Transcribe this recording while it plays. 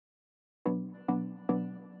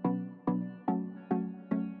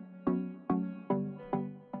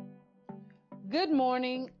Good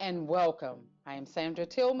morning and welcome. I am Sandra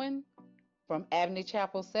Tillman from Avenue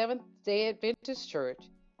Chapel Seventh-day Adventist Church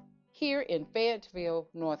here in Fayetteville,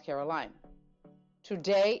 North Carolina.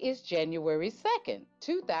 Today is January 2nd,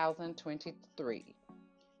 2023.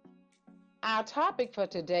 Our topic for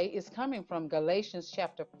today is coming from Galatians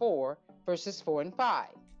chapter 4, verses 4 and 5.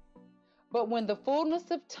 But when the fullness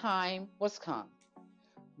of time was come,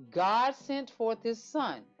 God sent forth his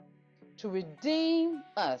Son to redeem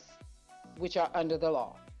us which are under the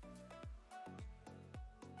law,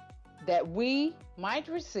 that we might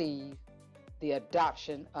receive the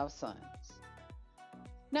adoption of sons.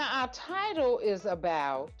 Now, our title is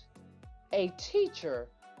about a teacher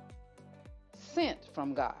sent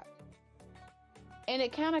from God. And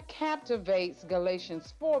it kind of captivates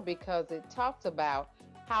Galatians 4 because it talks about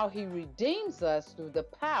how he redeems us through the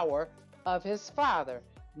power of his Father,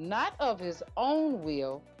 not of his own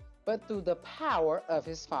will, but through the power of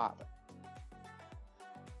his Father.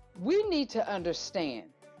 We need to understand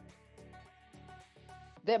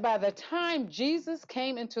that by the time Jesus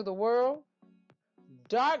came into the world,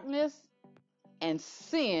 darkness and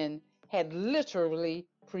sin had literally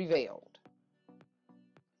prevailed.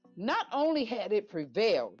 Not only had it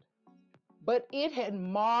prevailed, but it had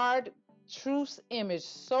marred truth's image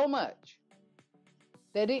so much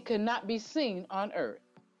that it could not be seen on earth.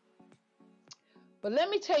 But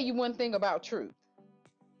let me tell you one thing about truth.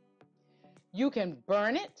 You can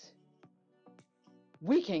burn it,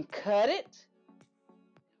 we can cut it,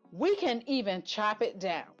 we can even chop it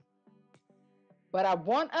down. But I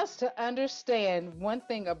want us to understand one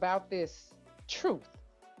thing about this truth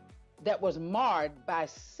that was marred by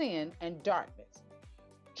sin and darkness.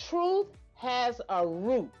 Truth has a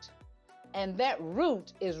root, and that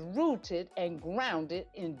root is rooted and grounded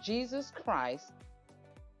in Jesus Christ,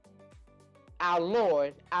 our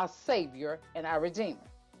Lord, our Savior, and our Redeemer.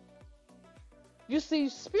 You see,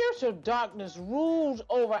 spiritual darkness rules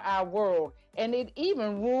over our world, and it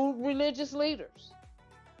even ruled religious leaders.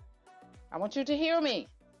 I want you to hear me.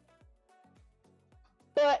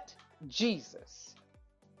 But Jesus,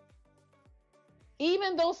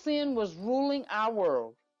 even though sin was ruling our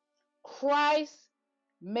world, Christ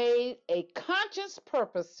made a conscious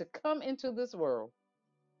purpose to come into this world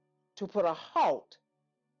to put a halt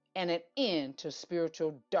and an end to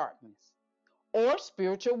spiritual darkness or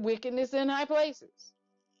spiritual wickedness in high places.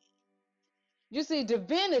 You see,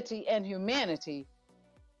 divinity and humanity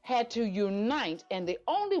had to unite, and the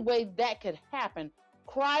only way that could happen,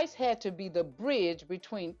 Christ had to be the bridge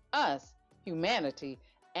between us, humanity,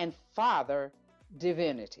 and Father,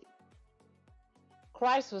 divinity.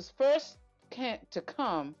 Christ was first to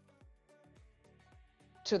come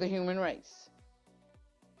to the human race.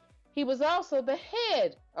 He was also the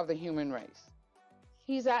head of the human race.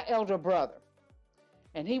 He's our elder brother.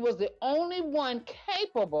 And he was the only one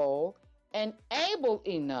capable and able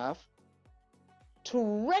enough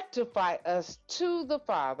to rectify us to the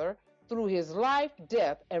Father through his life,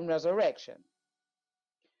 death, and resurrection.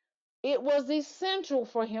 It was essential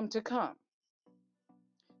for him to come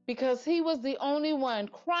because he was the only one,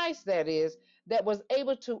 Christ that is, that was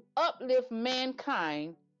able to uplift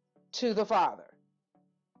mankind to the Father.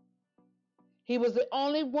 He was the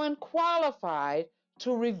only one qualified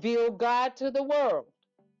to reveal God to the world.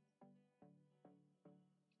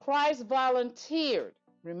 Christ volunteered.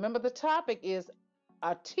 Remember, the topic is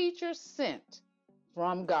a teacher sent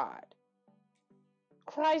from God.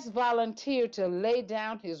 Christ volunteered to lay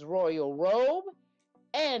down his royal robe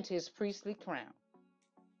and his priestly crown.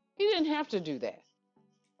 He didn't have to do that.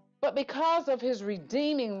 But because of his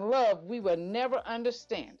redeeming love, we will never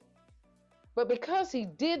understand it. But because he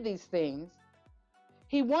did these things,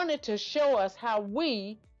 he wanted to show us how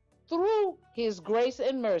we, through his grace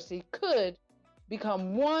and mercy, could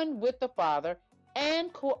become one with the Father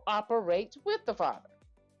and cooperate with the Father.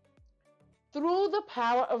 Through the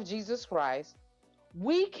power of Jesus Christ,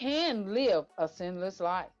 we can live a sinless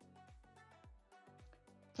life.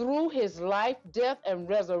 Through his life, death, and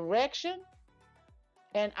resurrection,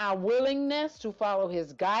 and our willingness to follow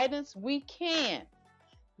his guidance, we can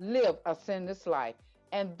live a sinless life.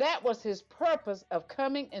 And that was his purpose of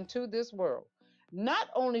coming into this world, not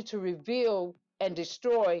only to reveal and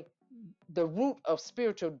destroy the root of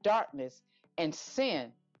spiritual darkness and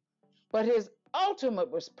sin, but his ultimate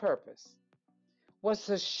purpose was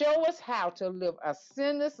to show us how to live a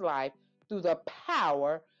sinless life through the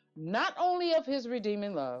power not only of his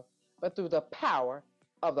redeeming love, but through the power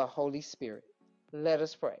of the Holy Spirit. Let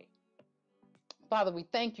us pray. Father, we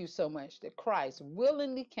thank you so much that Christ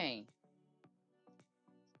willingly came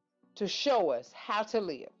to show us how to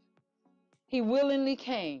live. He willingly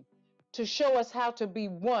came to show us how to be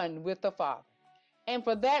one with the Father. And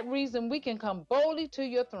for that reason, we can come boldly to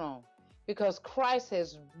your throne because Christ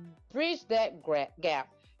has bridged that gap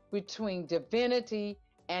between divinity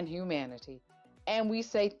and humanity. And we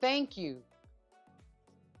say thank you,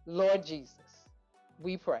 Lord Jesus.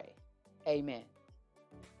 We pray. Amen.